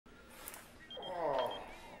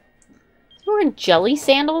wearing jelly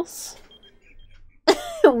sandals?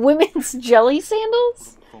 Women's jelly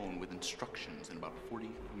sandals? Phone with instructions in about 40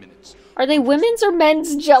 minutes. Are they women's or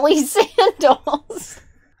men's jelly sandals?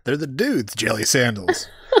 They're the dudes' jelly sandals.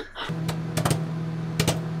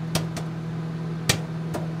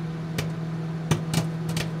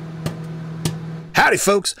 Howdy,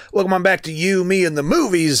 folks. Welcome on back to You, Me, and the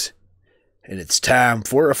Movies. And it's time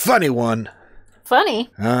for a funny one. Funny?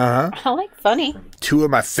 Uh-huh. I like funny. Two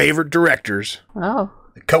of my favorite directors. Oh.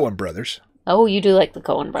 The Coen brothers. Oh, you do like the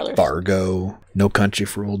Coen brothers. Fargo, No Country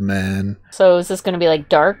for Old Men. So is this going to be like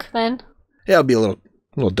dark then? Yeah, it'll be a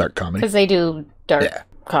little dark comedy. Because they do dark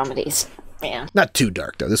comedies. Yeah. Not too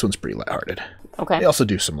dark, though. This one's pretty lighthearted. Okay. They also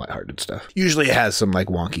do some lighthearted stuff. Usually it has some, like,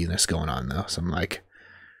 wonkiness going on, though. Some, like,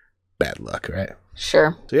 bad luck, right?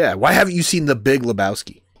 Sure. So, yeah. Why haven't you seen The Big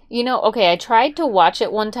Lebowski? You know, okay, I tried to watch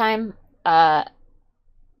it one time. I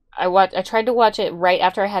tried to watch it right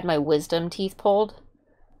after I had my wisdom teeth pulled.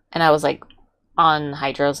 And I was, like, on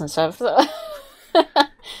hydros and stuff. So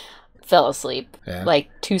fell asleep. Yeah. Like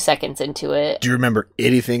 2 seconds into it. Do you remember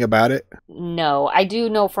anything about it? No. I do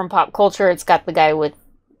know from pop culture it's got the guy with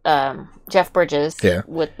Jeff Bridges. Yeah.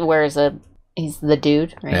 He's the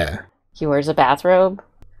dude, right? Yeah. He wears a bathrobe.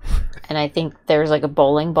 And I think there's like a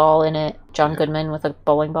bowling ball in it. John Goodman with a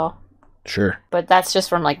bowling ball. Sure. But that's just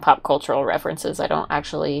from like pop cultural references. I don't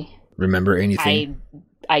actually remember anything.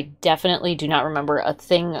 I definitely do not remember a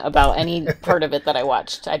thing about any part of it that I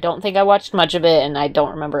watched. I don't think I watched much of it, and I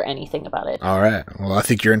don't remember anything about it. All right. Well, I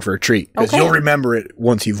think you're in for a treat. Because Okay. you'll remember it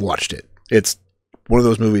once you've watched it. It's one of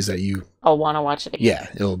those movies that I'll want to watch it again. Yeah,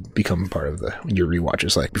 it'll become part of your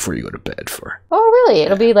rewatches, like before you go to bed for. Oh, really?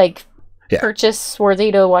 It'll be like Yeah. purchase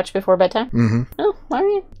worthy to watch before bedtime? Mm-hmm. Oh, all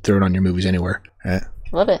right. Throw it on your movies anywhere.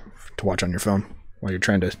 Love it. To watch on your phone while you're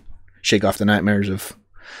trying to shake off the nightmares of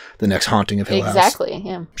the next Haunting of Hill House. Exactly,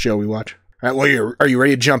 yeah. Show we watch. All right, well, are you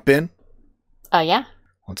ready to jump in? Yeah.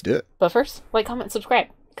 Let's do it. But first, like, comment, subscribe.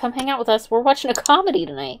 Come hang out with us. We're watching a comedy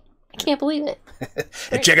tonight. I can't believe it.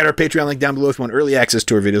 And check out our Patreon link down below if you want early access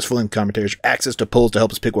to our videos, full-length commentaries, access to polls to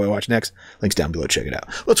help us pick what we watch next. Links down below. Check it out.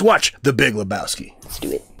 Let's watch The Big Lebowski. Let's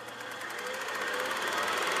do it.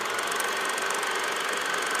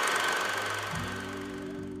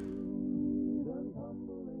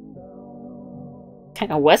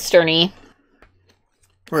 Kind of westerny.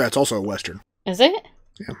 Oh, yeah, it's also a Western. Is it?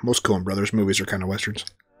 Yeah, most Coen Brothers movies are kind of Westerns.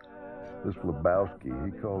 This Lebowski,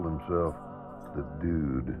 he called himself the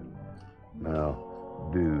Dude. Now,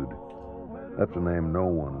 Dude, that's a name no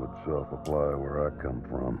one would self-apply where I come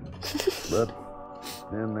from. But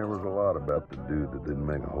then there was a lot about the Dude that didn't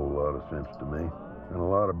make a whole lot of sense to me. And a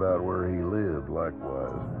lot about where he lived,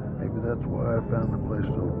 likewise. Maybe that's why I found the place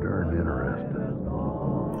so darn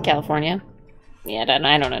interesting. California. Yeah,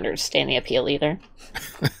 I don't understand the appeal either.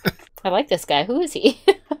 I like this guy. Who is he?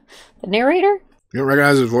 The narrator? You don't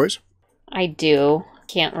recognize his voice? I do.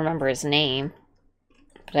 Can't remember his name.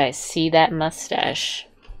 But I see that mustache.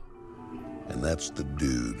 And that's the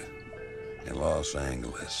Dude in Los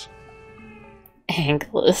Angeles.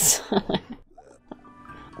 Angeles.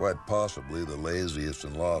 Quite possibly the laziest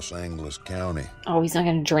in Los Angeles County. Oh, he's not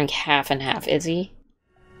going to drink half and half, is he?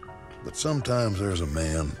 But sometimes there's a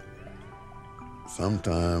man.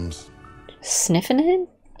 Sometimes... Sniffing it?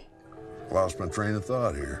 Lost my train of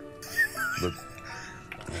thought here. But...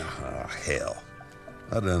 hell.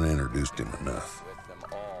 I done introduced him enough.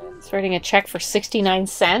 He's writing a check for 69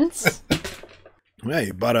 cents? Yeah,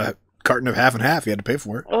 you bought a carton of half and half. You had to pay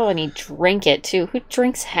for it. Oh, and he drank it, too. Who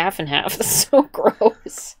drinks half and half? That's so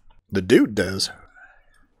gross. The Dude does.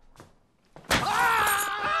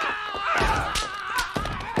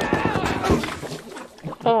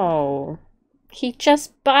 Oh. He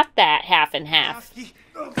just bought that half and half.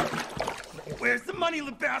 Where's the money,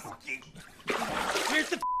 Lebowski? Where's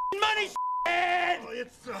the money,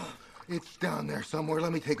 It's down there somewhere.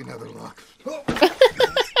 Let me take another look.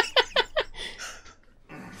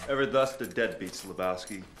 Ever thus the deadbeats,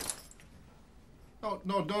 Lebowski?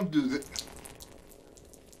 No, don't do that.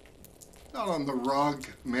 Not on the rug,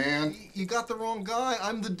 man. You got the wrong guy.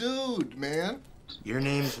 I'm the Dude, man. Your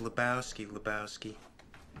name's Lebowski. The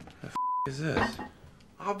f is this?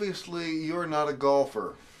 Obviously, you're not a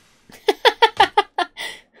golfer.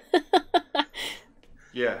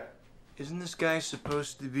 Yeah. Isn't this guy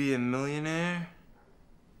supposed to be a millionaire?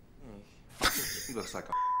 He looks like a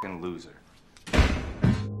f***ing loser.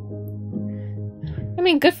 I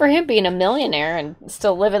mean, good for him being a millionaire and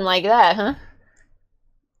still living like that, huh?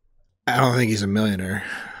 I don't think he's a millionaire.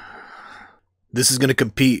 This is going to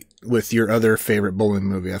compete with your other favorite bowling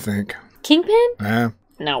movie, I think. Kingpin? Yeah.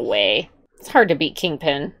 No way. It's hard to beat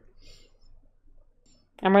Kingpin.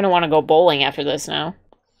 I'm gonna want to go bowling after this now.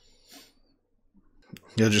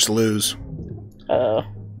 You'll just lose.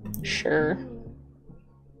 Sure.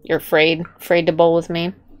 You're afraid? Afraid to bowl with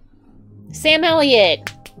me? Sam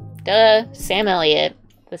Elliott! Duh, Sam Elliott.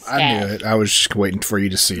 The scat. I knew it. I was just waiting for you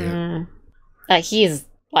to see it. He's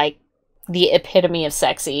like the epitome of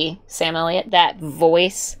sexy, Sam Elliott. That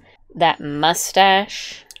voice, that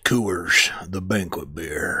mustache. Coors, the banquet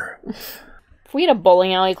beer. If we had a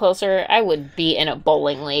bowling alley closer, I would be in a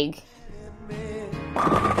bowling league.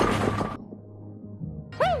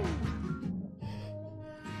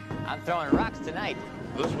 I'm throwing rocks tonight.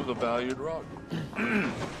 This was a valued rug.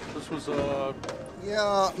 This was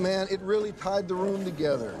Yeah, man, it really tied the room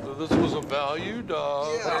together. this was a valued.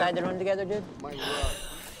 What tied the room together, dude? My rug.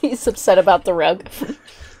 He's upset about the rug.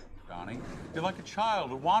 Donnie, you're like a child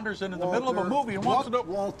who wanders into the middle of a movie and wants to know.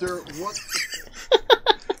 Walter, what?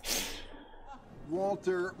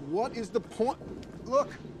 Walter, what is the point? Look,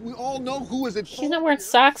 we all know who is at fault. She's not wearing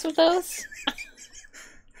socks with those?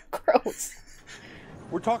 Gross.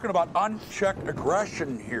 We're talking about unchecked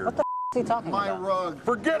aggression here. What the is he talking My about? rug.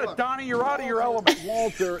 Forget Look, it, Donnie. You're out of your element.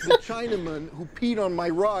 Walter, the Chinaman who peed on my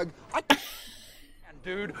rug.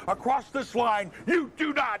 Dude, across this line, you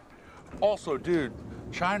do not. Also, dude,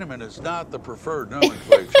 Chinaman is not the preferred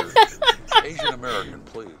nomenclature. Asian American,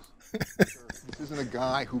 please. This isn't a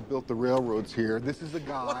guy who built the railroads here. This is a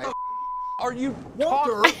guy. Are you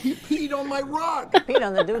Walter, talking? he peed on my rug. Pete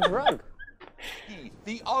on the dude's rug.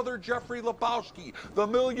 The other Jeffrey Lebowski, the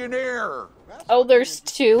millionaire. Oh, there's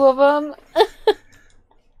two of them?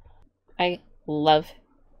 I love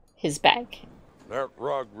his bag. That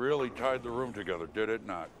rug really tied the room together, did it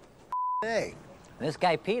not? Hey. This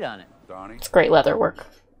guy peed on it. Donnie? It's great leather work.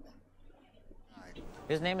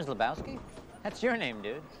 His name is Lebowski? That's your name,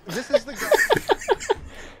 dude. This is the guy.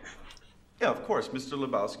 Yeah, of course, Mr.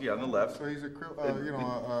 Lebowski on the left. So he's a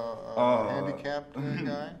handicapped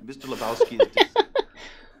guy? Mr. Lebowski is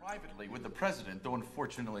privately with the president, though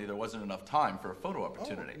unfortunately there wasn't enough time for a photo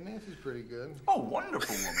opportunity. Oh, Nancy's pretty good. Oh,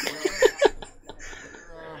 wonderful woman.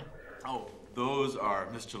 Oh, those are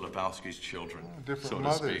Mr. Lebowski's children, Different so to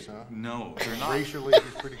mothers, speak. huh? No, they're not. Racially,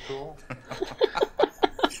 he's pretty cool.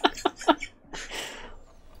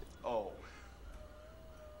 Oh.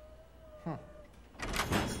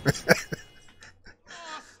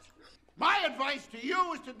 My advice to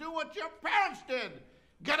you is to do what your parents did.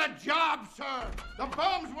 Get a job, sir. The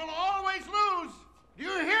bums will always lose. Do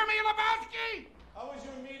you hear me, Lebowski? How was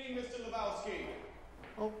your meeting, Mr. Lebowski?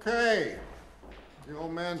 Okay. The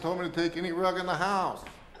old man told me to take any rug in the house.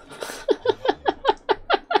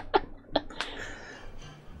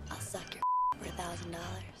 I'll suck your for $1,000.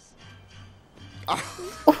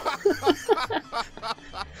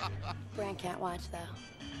 Brand can't watch though,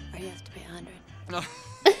 or he has to pay $100.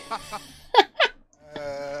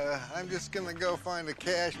 I'm just gonna go find a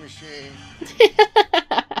cash machine.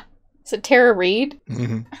 Is it Tara Reid?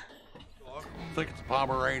 Mm-hmm. I think it's a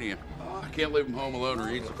Pomeranian. I can't leave him home alone or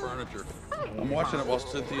eat the furniture. I'm watching it while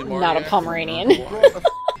Cynthia and Marty. Not a Pomeranian.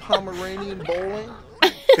 Pomeranian bowling?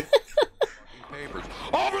 Papers.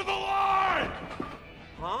 Over the line!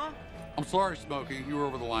 Huh? I'm sorry, Smokey. You were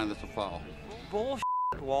over the line. That's a foul. Bullshit,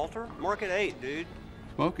 Walter. Mark at 8, dude.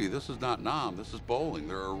 Smokey, this is not Nam. This is bowling.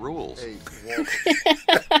 There are rules. Hey, Walter.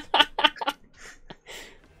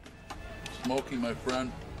 Smokey, my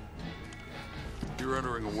friend, you're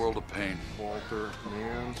entering a world of pain. Walter,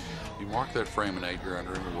 man. You mark that frame in 8, you're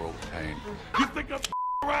entering a world of pain. You think I'm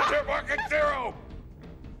around here marking 0?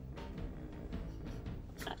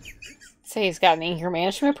 Say he's got an anger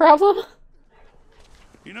management problem?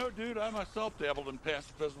 You know, dude, I myself dabbled in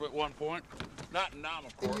pacifism at one point. Not in Nam,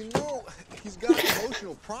 of course. You know, he's got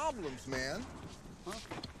emotional problems, man.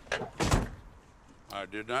 I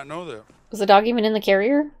did not know that. Was the dog even in the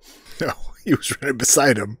carrier? No, he was right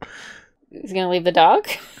beside him. He's gonna leave the dog?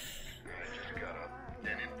 I just got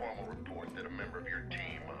an informal report that a member of your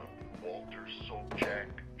team, Walter Supchucks,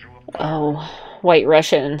 drew a Oh, White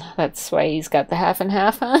Russian. That's why he's got the half and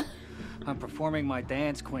half, huh? I'm performing my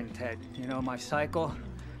dance quintet. You know, my cycle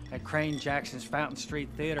at Crane Jackson's Fountain Street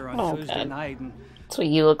Theater on Oh, Tuesday God. night. And That's what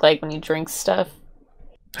you look like when you drink stuff.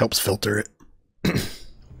 Helps filter it.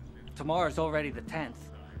 tomorrow's already the 10th.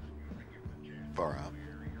 Far out.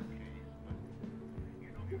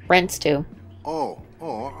 Rents too. Oh,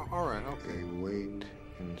 all right, okay. Wait,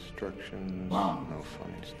 instructions, no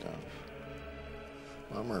funny stuff.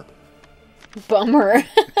 Bummer. Bummer.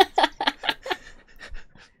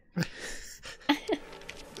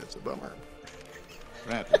 That's a bummer.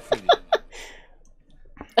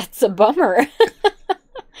 That's a bummer.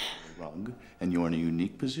 Rug, and you're in a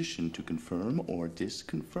unique position to confirm or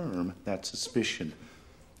disconfirm that suspicion.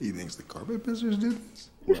 He thinks the carpet pizzers did this?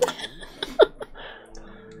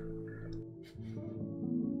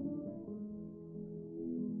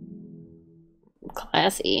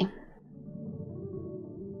 Classy.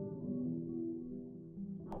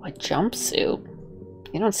 Oh, a jumpsuit.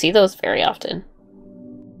 You don't see those very often.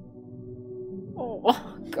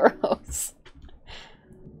 Oh, gross.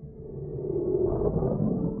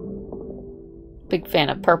 Big fan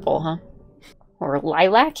of purple, huh? Or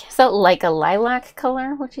lilac? Is that like a lilac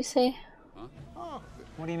color, would you say? Huh?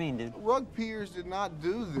 What do you mean, dude? Rug peers did not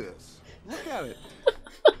do this. Look at it.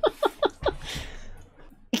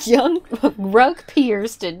 Young rug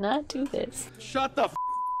peers did not do this. Shut the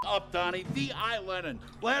up, Donnie. D.I. Lenin.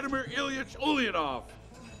 Vladimir Ilyich Ulyanov.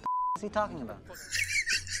 What's he talking about?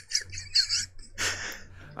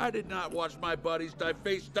 I did not watch my buddies die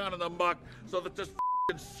face down in the muck so that this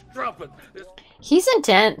strumpet, this... He's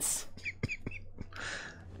intense.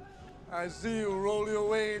 I see you roll your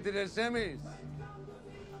way into the semis.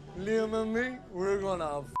 Liam and me, we're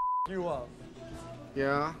gonna you up.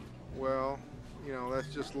 Yeah, well, you know, that's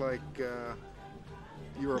just like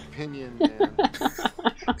your opinion, man.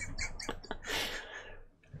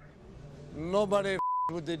 Nobody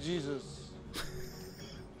with the Jesus.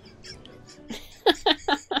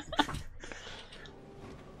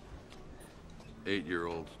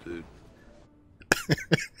 8-year-olds, dude.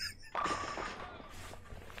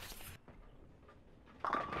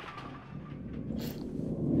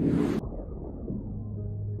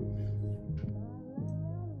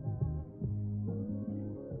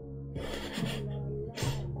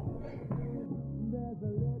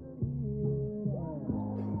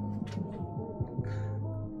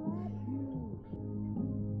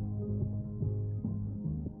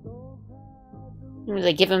 Do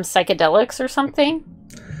they give him psychedelics or something?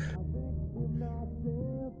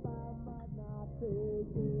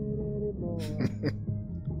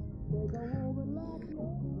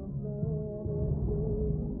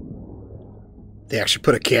 They actually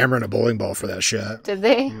put a camera in a bowling ball for that shot. Did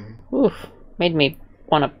they? Oof. Made me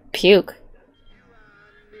want to puke.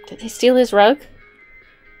 Did they steal his rug?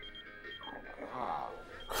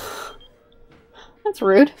 That's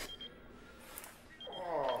rude.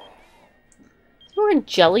 You're wearing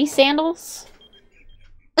jelly sandals?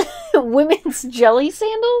 Women's jelly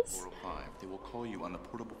sandals? 405. They will call you on the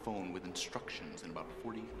portable phone with instructions in about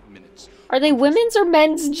 40 minutes. Are they women's or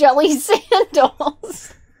men's jelly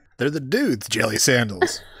sandals? They're the dudes' jelly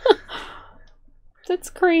sandals.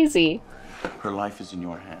 That's crazy. Her life is in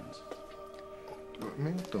your hands.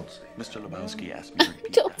 Man, don't say. Mr. Lebowski asked me to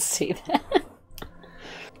repeat Don't that. say that.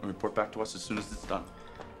 Report back to us as soon as it's done.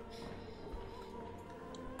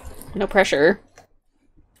 No pressure.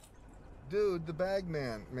 Dude, the bag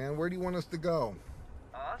man, where do you want us to go?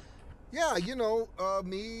 Us? Yeah, you know,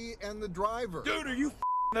 me and the driver. Dude, are you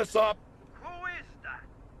this up? Who is that?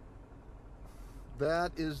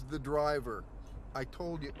 That is the driver. I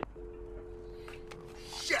told you.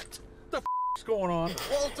 Shit! What the is going on?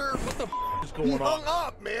 Walter! What the is He going hung on?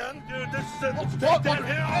 up, man! Dude, this is it. Let's take that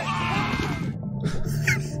hill.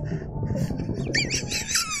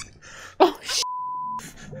 Oh, shit.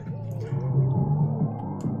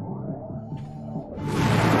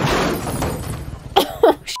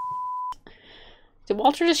 Oh, shit. Did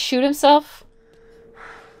Walter just shoot himself?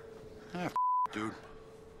 Ah, dude.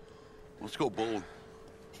 Let's go bold.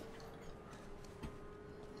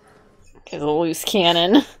 Because a loose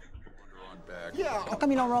cannon. Yeah. How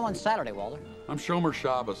come you don't roll on Saturday, Walter? I'm Shomer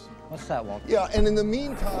Shabbos. What's that, Walter? Yeah, and in the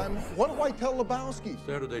meantime, what do I tell Lebowski?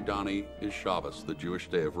 Saturday, Donnie, is Shabbos, the Jewish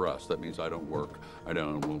day of rest. That means I don't work. I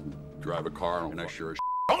don't drive a car, and I sure as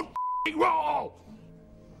don't roll!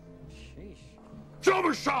 Sheesh.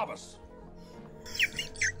 Shomer Shabbos!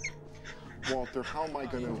 Walter, how am I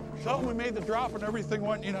gonna... So we made the drop and everything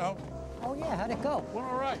went, you know. Oh, yeah, how'd it go? Went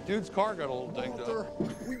all right. Dude's car got a little dinged Walter, up.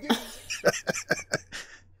 we did...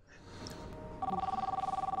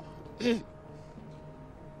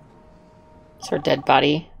 Is her dead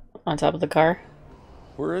body on top of the car?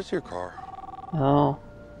 Where is your car? Oh.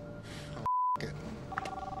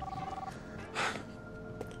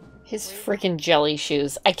 His freaking jelly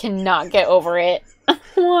shoes. I cannot get over it.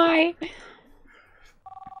 Why?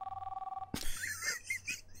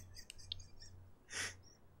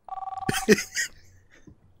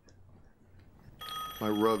 My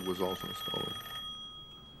rug was also stolen.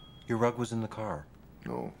 Your rug was in the car.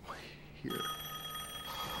 No, here.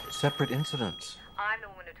 Separate incidents. I'm the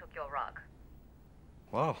woman who took your rug.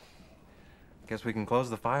 Well, guess we can close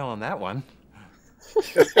the file on that one.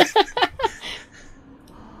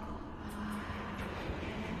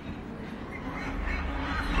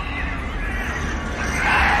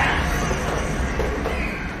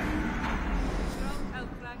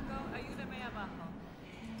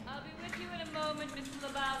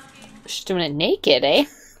 She's doing it naked, eh?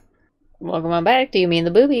 Welcome on back. Do you mean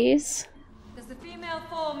the boobies? Does the female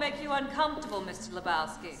form make you uncomfortable, Mr.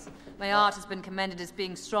 Lebowski? My art has been commended as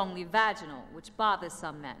being strongly vaginal, which bothers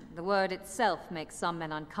some men. The word itself makes some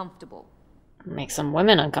men uncomfortable. Makes some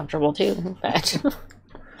women uncomfortable, too. Vaginal.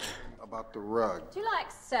 About the rug. Do you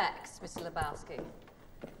like sex, Mr. Lebowski?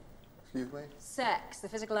 Excuse me? Sex, the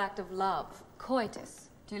physical act of love. Coitus.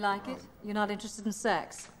 Do you like it? You're not interested in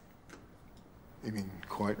sex? You mean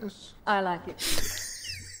coitus? I like it.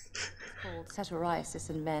 Called satyriasis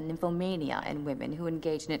in men, nymphomania in women who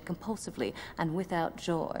engage in it compulsively and without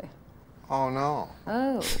joy. Oh, no.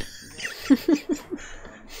 Oh.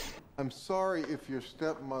 I'm sorry if your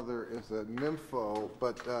stepmother is a nympho,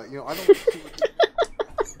 but, you know, I don't see what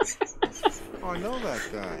Oh, I know that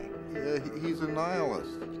guy. He's a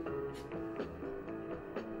nihilist.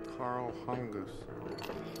 Carl Hungus.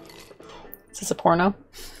 Is this a porno?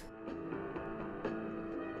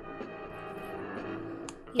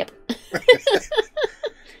 Yep.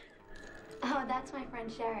 Oh, that's my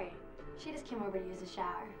friend Sherry. She just came over to use the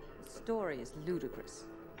shower. The story is ludicrous.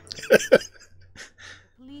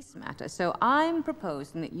 Police matter, so I'm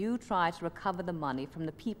proposing that you try to recover the money from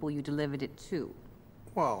the people you delivered it to.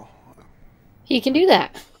 Well, he can do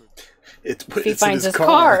that. If he finds his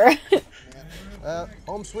car.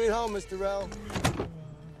 Home sweet home, Mr. L.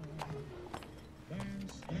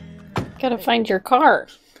 Gotta find your car.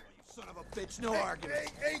 Son of a bitch, no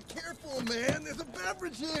argument. Hey, careful, man. There's a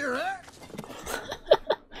beverage here, huh?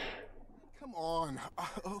 come on.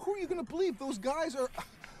 Who are you going to believe? Those guys are...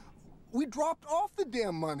 We dropped off the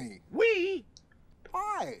damn money. We?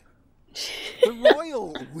 I. The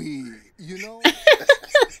royal we, you know?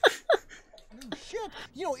 Shit.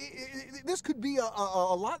 You know, this could be a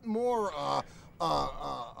lot more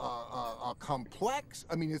complex.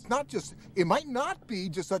 I mean, it's not just... It might not be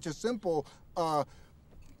just such a simple,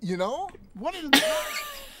 you know? What is that?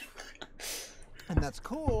 And that's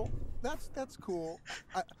cool. That's cool.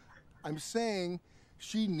 I'm saying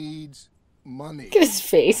she needs money. Look at his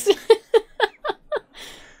face. Looks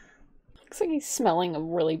like he's smelling a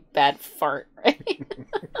really bad fart, right?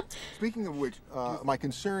 Speaking of which, my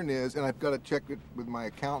concern is, and I've got to check it with my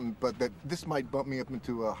accountant, but that this might bump me up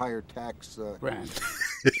into a higher tax... Brand.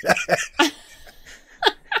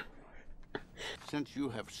 Since you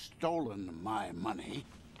have stolen my money,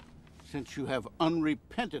 since you have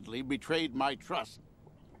unrepentantly betrayed my trust,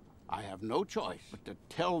 I have no choice but to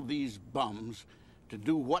tell these bums to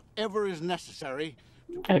do whatever is necessary.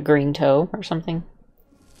 A green toe or something.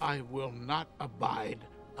 I will not abide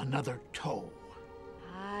another toe.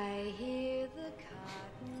 I hear the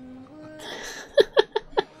cottonwood.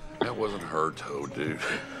 That wasn't her toe, dude.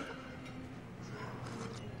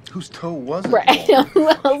 Whose toe was it? Right. Who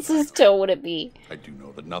else's toe would it be? I do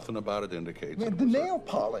know that nothing about it indicates. Man, the nail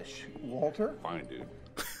polish, Walter. Fine, dude.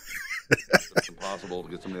 It's impossible to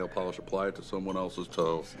get some nail polish applied to someone else's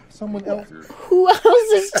toe. Someone else? Who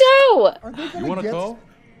else's toe? You want a toe?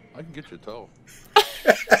 I can get you a toe.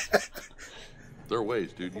 There are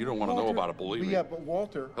ways, dude. You don't want to know about it, believe me. Yeah, but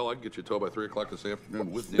Walter... Hell, I can get you a toe by 3 o'clock this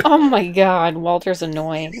afternoon with me. Oh my god, Walter's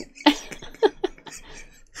annoying.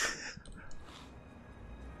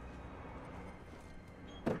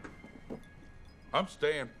 I'm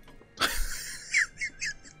staying. I'm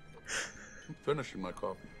finishing my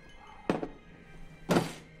coffee.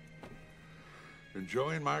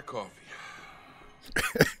 Enjoying my coffee.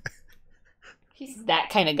 He's that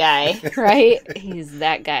kind of guy, right? He's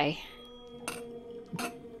that guy.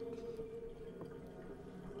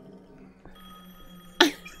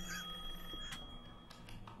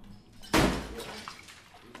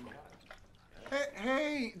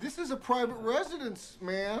 Hey, this is a private residence,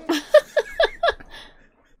 man.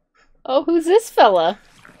 Oh, who's this fella?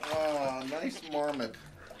 Oh, nice marmot.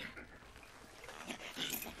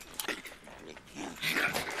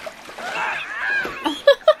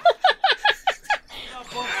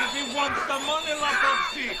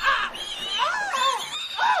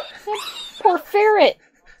 Poor ferret.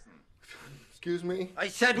 Excuse me? I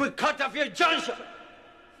said we cut off your junction.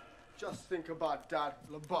 Just think about that,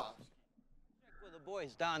 Lebowski. With the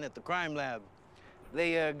boys down at the crime lab.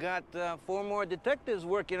 They got 4 more detectives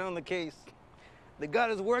working on the case. They got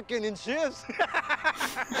us working in shifts.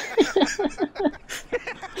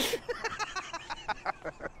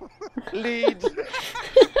 Leads.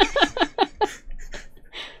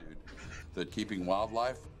 That keeping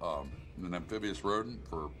wildlife, an amphibious rodent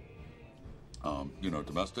for,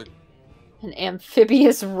 domestic. An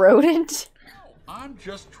amphibious rodent? I'm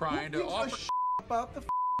just trying to offer about the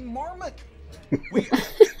marmot.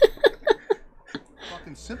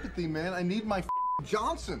 Fucking sympathy, man. I need my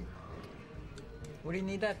Johnson. What do you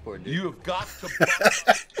need that for, dude? You have got to.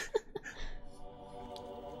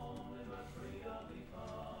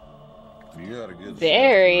 You got a good.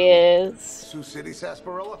 There he is. Sioux City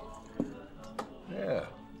sarsaparilla? Yeah,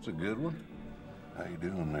 it's a good one. How you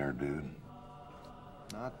doing there, dude?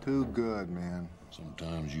 Not too good, man.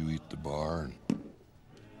 Sometimes you eat the bar, and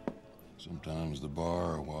sometimes the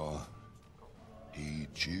bar, well, he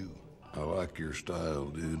eats you. I like your style,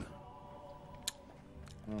 dude.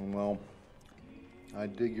 Oh, well, I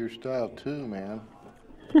dig your style too, man.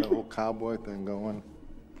 That whole cowboy thing going.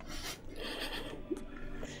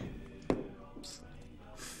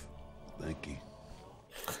 Thank you.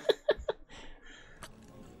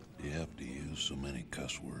 You have to use so many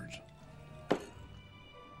cuss words.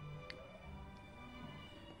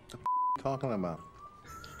 Talking about?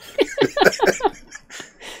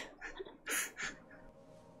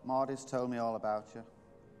 Marty's told me all about you.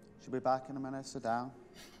 She'll be back in a minute. Sit down.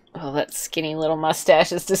 Oh, that skinny little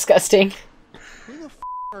mustache is disgusting. Who the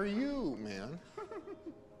are you, man?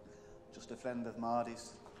 Just a friend of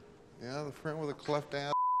Marty's. Yeah, the friend with a cleft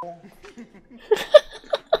ass.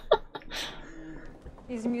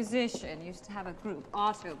 He's a musician, used to have a group,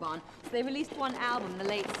 Autobahn. So they released one album in the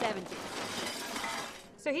late 70s.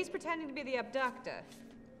 So he's pretending to be the abductor.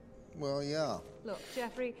 Well, yeah. Look,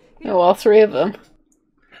 Jeffrey... Oh, all three of them.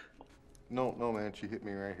 No, man, she hit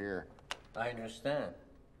me right here. I understand.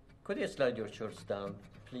 Could you slide your shorts down,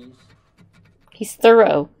 please? He's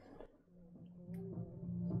thorough.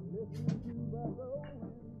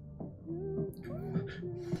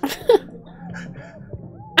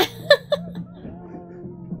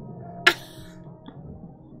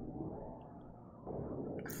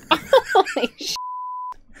 Holy shit.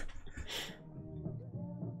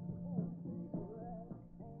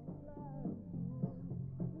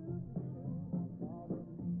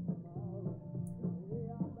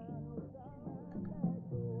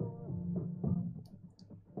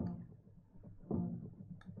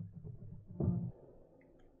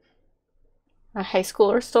 A high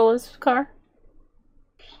schooler stole his car?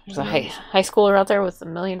 There's a high schooler out there with $1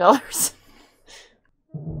 million. What's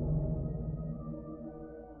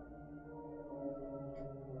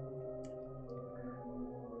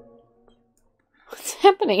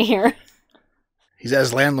happening here? He's at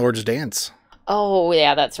his landlord's dance. Oh,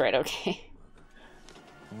 yeah, that's right. Okay.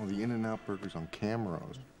 Oh, the In-N-Out burgers on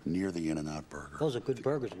Camrose. Near the In-N-Out burger. Those are good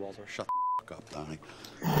burgers, Walter. Shut the f up, Donnie.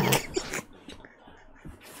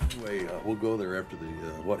 Anyway, we'll go there after the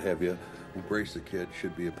what have you. We'll brace the kid.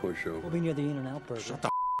 Should be a pushover. We'll be near the In-N-Out burger. Shut the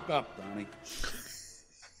f up, Donnie.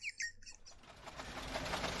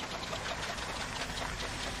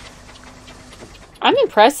 I'm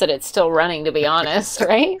impressed that it's still running, to be honest,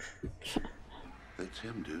 right? That's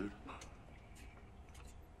him, dude.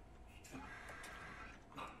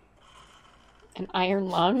 An iron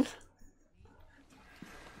lung?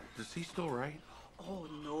 Is he still right? Oh,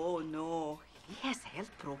 no. He has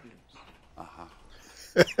health problems. Uh-huh.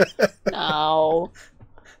 No.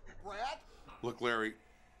 Look, Larry,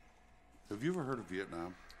 have you ever heard of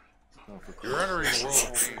Vietnam? You're entering a world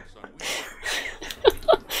of pain, son.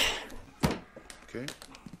 Okay?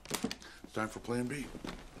 It's time for plan B.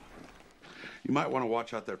 You might want to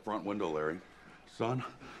watch out that front window, Larry. Son,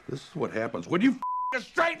 this is what happens when you a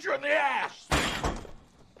stranger in the ass!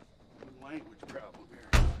 Language problem here.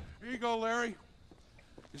 Here you go, Larry.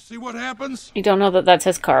 You see what happens? You don't know that that's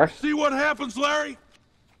his car. See what happens, Larry?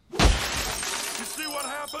 You see what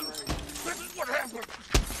happens? This is what happens.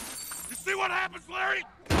 You see what happens, Larry?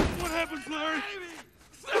 What happens, Larry?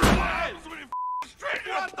 This is what happens when you stranger.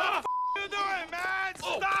 What the f you doing, man?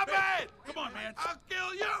 Stop it! Come on, man. I'll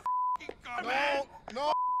kill you. Come on.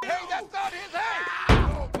 No. Hey, that's not his head.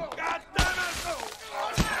 God damn it!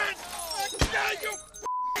 Oh, man. I'll kill you.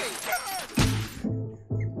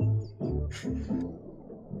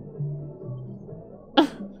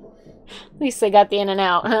 At least they got the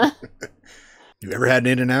In-N-Out, huh? You ever had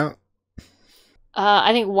an In-N-Out?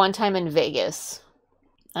 I think one time in Vegas.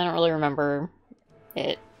 I don't really remember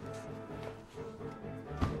it.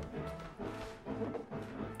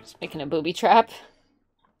 Just making a booby trap.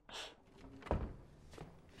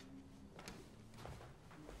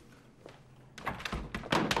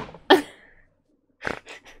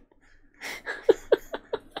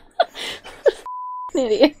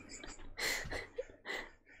 Idiot.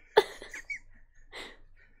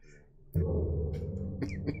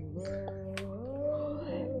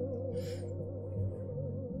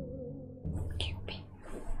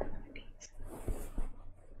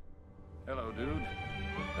 Hello, dude.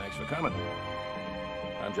 Thanks for coming.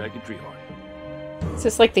 I'm Jackie Treehorn. Is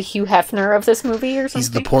this like the Hugh Hefner of this movie or something?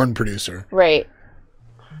 He's the porn producer. Right.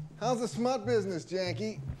 How's the smut business,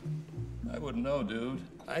 Janky? I wouldn't know, dude.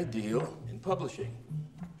 I deal in publishing,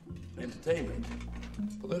 entertainment,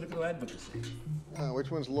 political advocacy.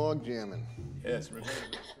 Which one's log jamming? Yes, remember.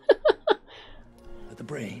 But the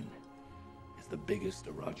brain is the biggest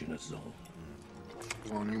erogenous zone.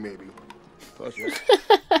 On you, maybe. Plus, it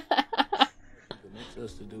permits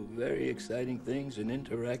us to do very exciting things in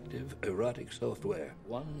interactive erotic software.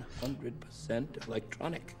 100%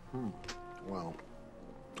 electronic. Well,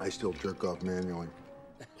 I still jerk off manually.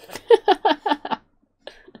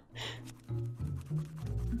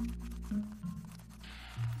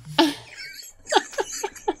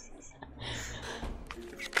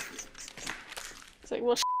 It's like,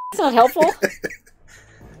 well, it's not helpful.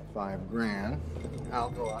 $5,000. I'll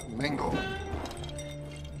go out and mingle.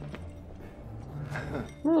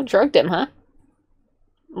 Ooh, drugged him, huh?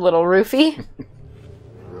 Little roofie.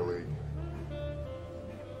 Really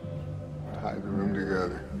tie the room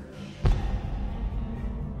together.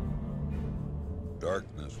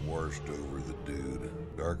 Darkness washed over the dude,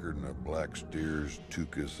 darker than a black steer's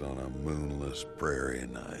tuchus on a moonless prairie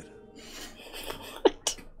night.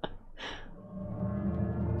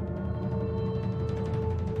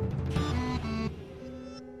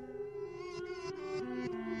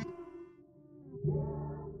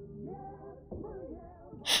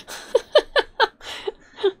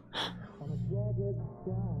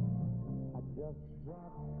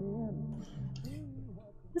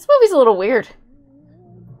 This movie's a little weird.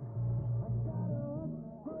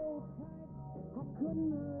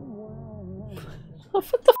 Oh,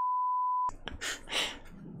 what the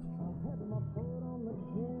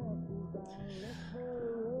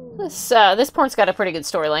this porn's got a pretty good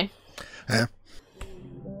storyline. Yeah.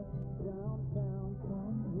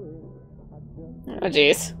 Oh,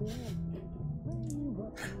 jeez.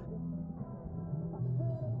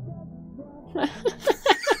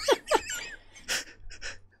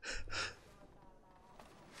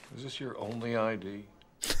 Is this your only ID?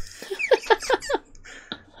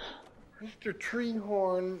 Mr.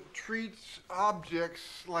 Treehorn treats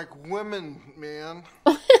objects like women, man.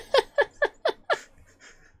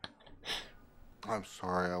 I'm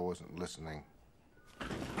sorry, I wasn't listening.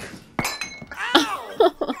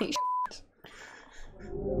 Holy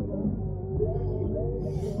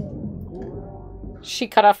she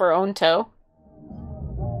cut off her own toe.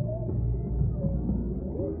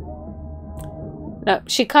 No,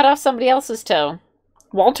 she cut off somebody else's toe.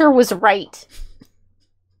 Walter was right.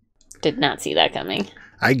 Did not see that coming.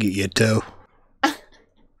 I get you a toe.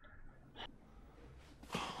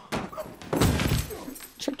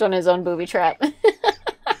 Tripped on his own booby trap.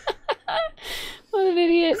 What an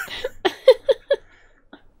idiot.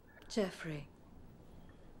 Jeffrey,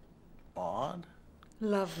 Odd?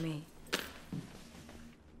 love me.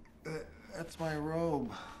 That's my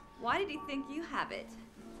robe. Why did you think you have it?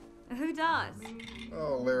 Who does?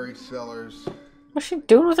 Oh, Larry Sellers. What's she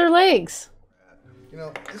doing with her legs? You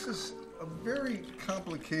know, this is a very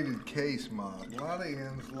complicated case, Mom. A lot of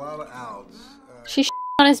ins, a lot of outs. She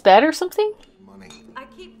on his bed or something? Money. I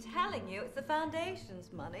keep telling you, it's the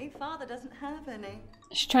foundation's money. Father doesn't have any.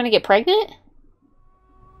 Is she trying to get pregnant?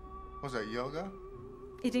 Was that yoga?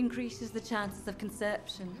 It increases the chances of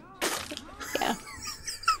conception. Yeah.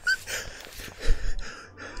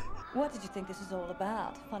 What did you think this was all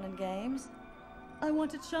about? Fun and games? I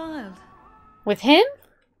want a child. With him?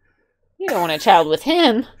 You don't want a child with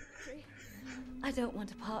him. I don't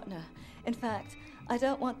want a partner. In fact, I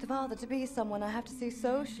don't want the father to be someone I have to see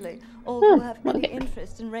socially, or who have any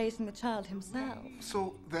interest in raising the child himself.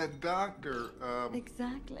 So that doctor,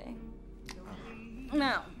 Exactly.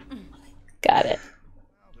 Now. Got it.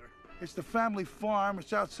 It's the family farm.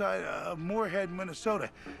 It's outside Moorhead, Minnesota.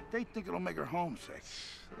 They think it'll make her homesick.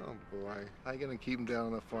 Oh boy, how you gonna keep them down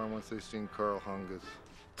on the farm once they've seen Carl Hungus?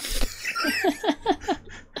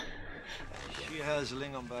 She has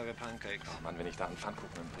lingonberry pancakes. Oh Mann, wenn ich da an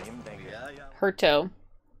Pfannkuchen in Bremen denke. Her toe.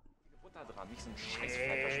 Butter dran, nicht so ein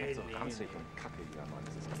Scheißfleisch, das schmeckt so ranzig und kacke hier, Mann.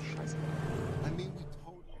 Das ist ganz scheiße. I mean, we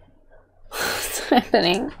told What's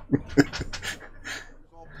happening?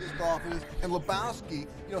 all pissed off, and Lebowski,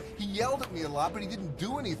 you know, he yelled at me a lot, but he didn't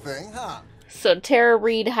do anything, huh? So Tara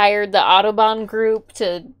Reid hired the Autobahn group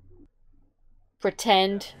to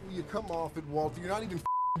pretend. You come off it, Walter. You're not even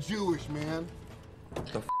Jewish, man. What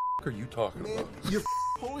the are you talking Man, about? you're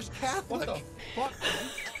Polish Catholic. What the fuck?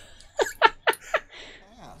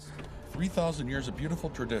 3,000 years of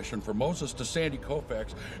beautiful tradition from Moses to Sandy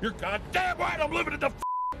Koufax. You're goddamn right I'm living in the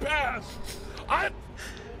past.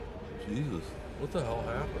 Jesus, what the hell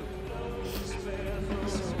happened?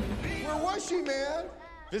 Where was she, man?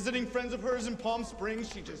 Visiting friends of hers in Palm Springs.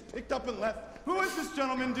 She just picked up and left. Who is this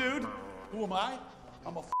gentleman, dude? Who am I?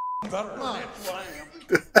 I'm a veteran. That's what I am.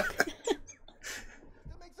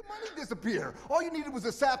 Disappear. All you needed was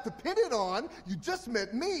a sap to pin it on. You just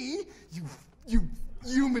met me. You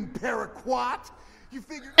human paraquat. You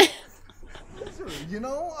figured, you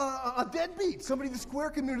know, a deadbeat, somebody the square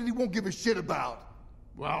community won't give a shit about.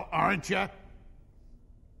 Well, aren't you?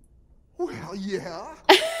 Well, yeah.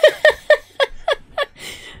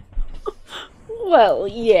 Well,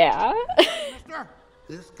 yeah. Mister?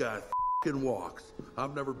 This guy f***ing walks.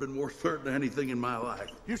 I've never been more certain of anything in my life.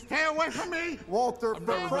 You stay away from me! Walter, I've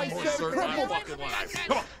never been more certain of my fucking life.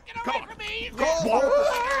 Come on, come on. Go, Walter.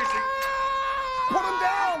 Put him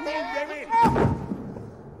down, Jamie.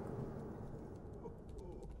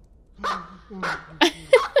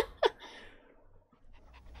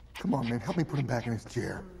 Come on, man. Help me put him back in his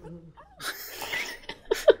chair.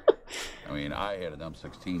 I mean, I had an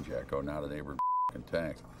M16 Jacko, not a neighbor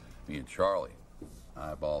tank. Me and Charlie,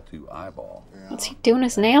 eyeball to eyeball. What's he doing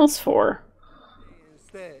his nails for?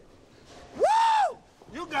 Woo!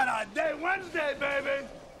 You got a day Wednesday, baby.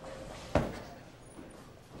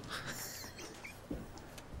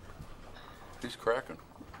 He's cracking.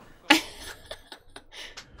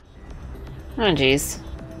 Oh, jeez.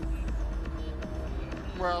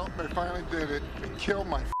 Well, they finally did it. They killed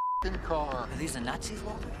my f***ing car. Are these the Nazis,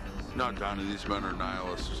 Walter? No, Johnny, these men are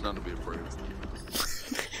nihilists. There's nothing to be afraid of.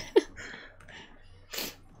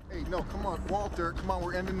 Hey, no, come on, Walter. Come on,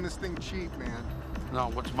 we're ending this thing cheap, man. No,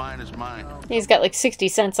 what's mine is mine. He's got like 60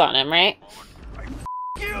 cents on him, right?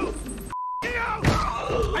 You! You!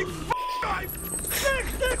 I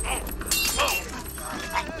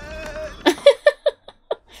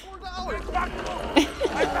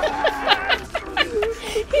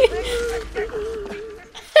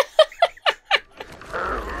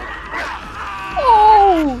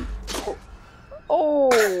Oh!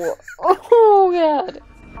 Oh! Oh, God.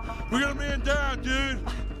 We got a man down, dude.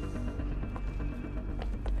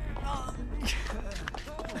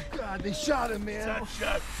 God, they shot him, man. Not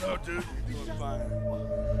shot, no, dude. Doing fine.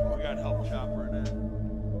 We got help choppering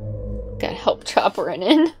in. Got help choppering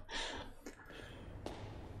in.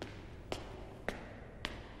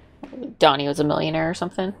 Donnie was a millionaire or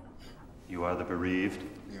something. You are the bereaved?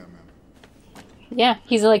 Yeah, man. Yeah,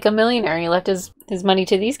 he's like a millionaire. He left his money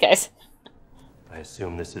to these guys. I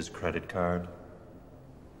assume this is credit card?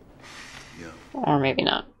 Yeah. Or maybe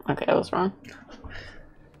not. Okay, I was wrong.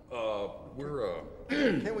 We're,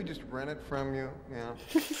 Can't we just rent it from you? Yeah.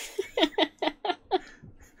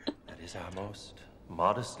 That is our most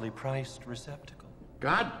modestly priced receptacle.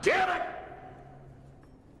 God damn it!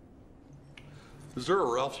 Is there a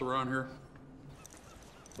Ralph's around here?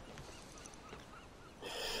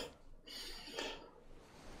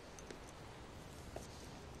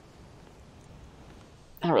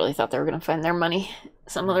 I really thought they were going to find their money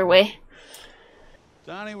some other way.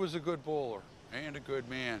 Donnie was a good bowler and a good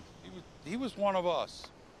man. He was one of us.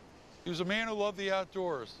 He was a man who loved the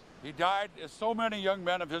outdoors. He died, as so many young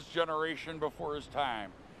men of his generation before his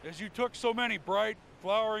time. As you took so many bright,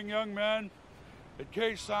 flowering young men at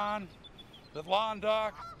Quezon, at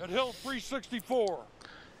Londoc, at Hill 364.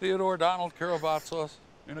 Theodore Donald care about us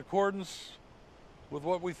in accordance with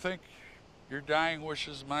what we think your dying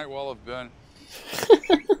wishes might well have been.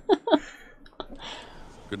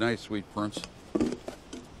 Good night, sweet prince.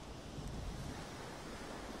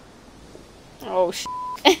 Oh,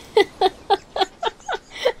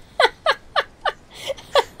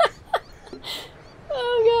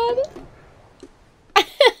 oh, God.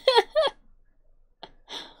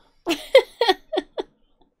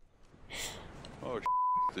 Oh,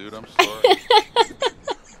 dude, I'm sorry.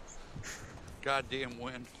 Goddamn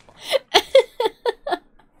wind.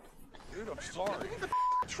 Dude, I'm sorry.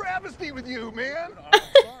 Travesty with you, man.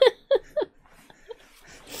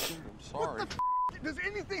 I'm sorry. Does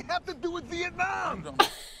anything have to do with Vietnam?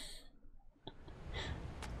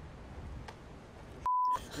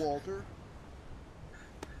 Walter?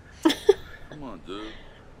 Come on, dude.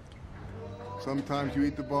 Sometimes you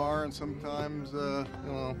eat the bar, and sometimes, you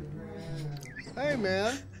know. Hey,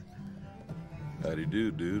 man. Howdy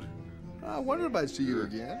do, dude. I wondered if I'd see you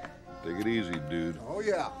again. Take it easy, dude. Oh,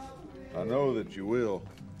 yeah. I know that you will.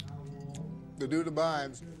 The dude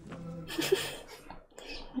abides.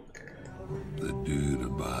 The dude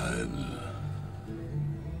abides.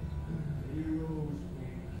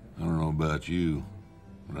 I don't know about you,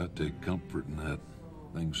 but I take comfort in that.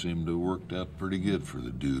 Things seem to have worked out pretty good for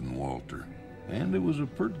the dude and Walter. And it was a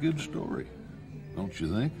pretty good story, don't you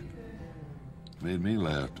think? Made me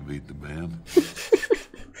laugh to beat the band.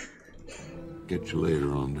 Catch you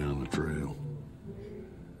later on down the trail.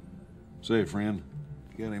 Say, friend,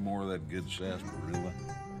 you got any more of that good sarsaparilla?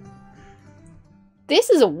 This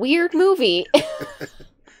is a weird movie.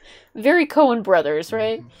 Very Coen Brothers,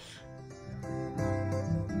 right?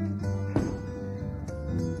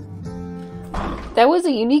 That was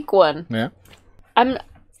a unique one. Yeah.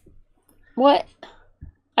 What?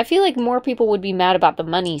 I feel like more people would be mad about the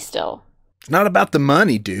money still. It's not about the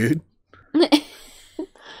money, dude.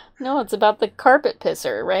 No, it's about the carpet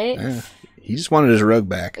pisser, right? Yeah. He just wanted his rug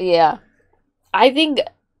back. Yeah. I think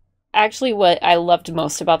actually what I loved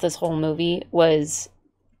most about this whole movie was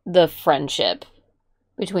the friendship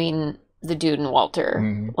between the dude and Walter.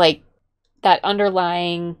 Mm-hmm. Like, that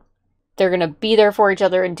underlying, they're going to be there for each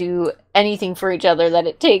other and do anything for each other that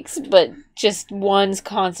it takes, but just one's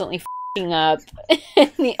constantly f***ing up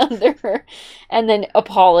and the other, and then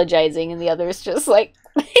apologizing, and the other's just like,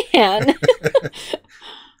 man.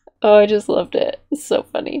 Oh, I just loved it. It's so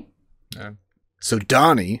funny. Yeah. So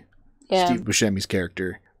Donnie, Yeah. Steve Buscemi's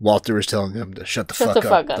character, Walter was telling him to shut the fuck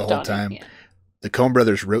up the whole Donnie. time. Yeah. The Coen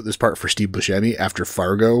brothers wrote this part for Steve Buscemi after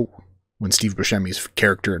Fargo, when Steve Buscemi's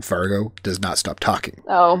character in Fargo does not stop talking.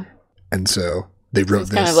 Oh. And so they wrote It's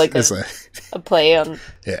this kind of like as a play on...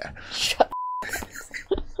 Yeah. Shut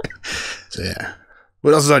So yeah.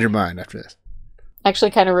 What else is on your mind after this?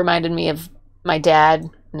 Actually kind of reminded me of my dad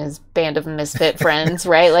and his band of misfit friends,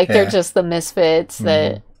 right? Like, they're Yeah. just the misfits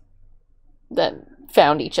that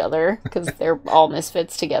found each other because they're all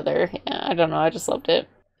misfits together. Yeah, I don't know. I just loved it.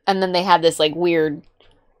 And then they had this, like, weird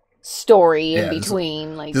story in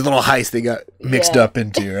between. Like, The little heist they got mixed Yeah. up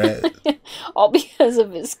into, right? all because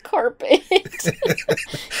of his carpet.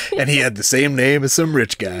 And he had the same name as some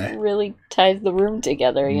rich guy. Really ties the room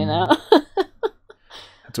together, you know?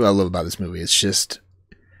 That's what I love about this movie. It's just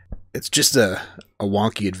a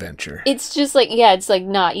wonky adventure. It's just like, yeah, it's like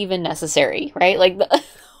not even necessary, right? Like, the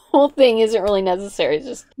whole thing isn't really necessary. It's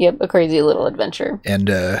just, a crazy little adventure. And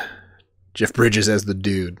Jeff Bridges as the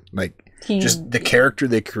dude, like, just the character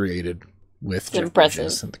they created with Jeff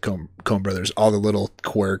Bridges and the Coen brothers, all the little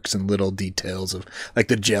quirks and little details of, like,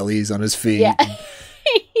 the jellies on his feet, Yeah.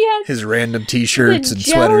 Yes. his random t-shirts The and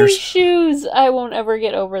jelly sweaters. shoes. I won't ever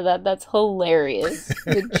get over that. That's hilarious.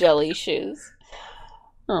 The jelly shoes.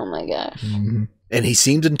 Oh my gosh. Mm-hmm. And he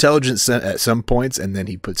seems intelligent at some points, and then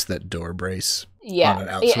he puts that door brace on an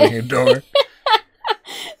outswinging door. That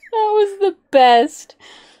was the best.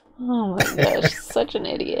 Oh my gosh. Such an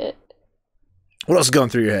idiot. What else is going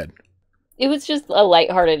through your head? It was just a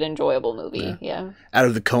lighthearted, enjoyable movie. Yeah. Out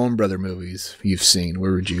of the Coen brother movies you've seen,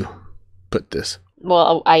 where would you put this?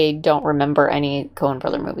 Well, I don't remember any Coen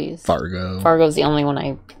brother movies. Fargo. Fargo's the only one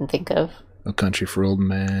I can think of. No Country for Old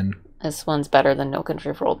Men. This one's better than No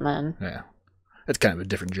Country for Old Men. Yeah. That's kind of a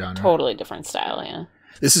different genre. Totally different style, yeah.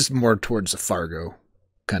 This is more towards the Fargo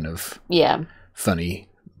kind of funny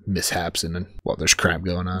mishaps and while there's crime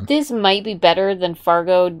going on. This might be better than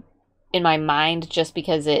Fargo in my mind just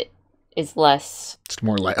because it is less... It's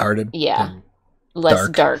more lighthearted. Yeah. Less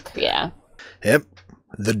dark, yeah. Yep.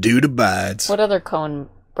 The Dude Abides. What other Coen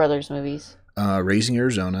Brothers movies? Raising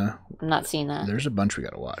Arizona. I'm not seeing that. There's a bunch we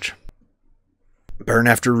gotta watch. Burn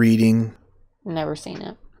After Reading. Never seen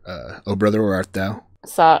it. Oh Brother, Where Art Thou?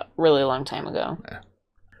 Saw it really long time ago. Yeah.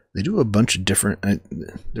 They do a bunch of different...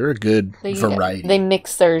 they're a good variety. They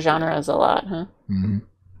mix their genres a lot, huh? Mm-hmm.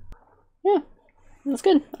 Yeah. That's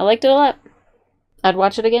good. I liked it a lot. I'd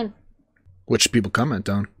watch it again. Which people comment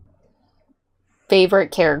on.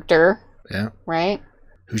 Favorite character. Yeah. Right?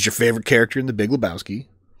 Who's your favorite character in The Big Lebowski?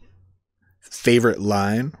 Favorite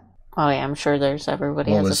line? Oh, yeah. I'm sure there's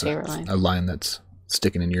everybody has a favorite line. A line that's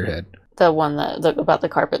sticking in your head. The one about the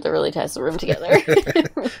carpet that really ties the room together.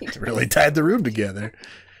 It really tied the room together.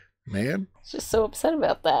 Man. Just so upset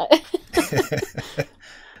about that.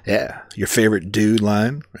 Yeah. Your favorite dude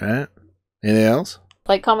line, right? Anything else?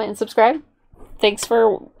 Like, comment, and subscribe. Thanks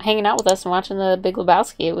for hanging out with us and watching The Big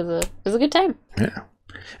Lebowski. It was a good time. Yeah.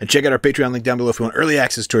 And check out our Patreon link down below if you want early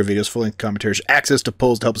access to our videos, full-length commentaries, access to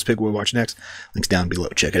polls to help us pick what we watch next. Links down below.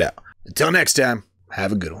 Check it out. Until next time,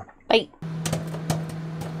 have a good one. Bye.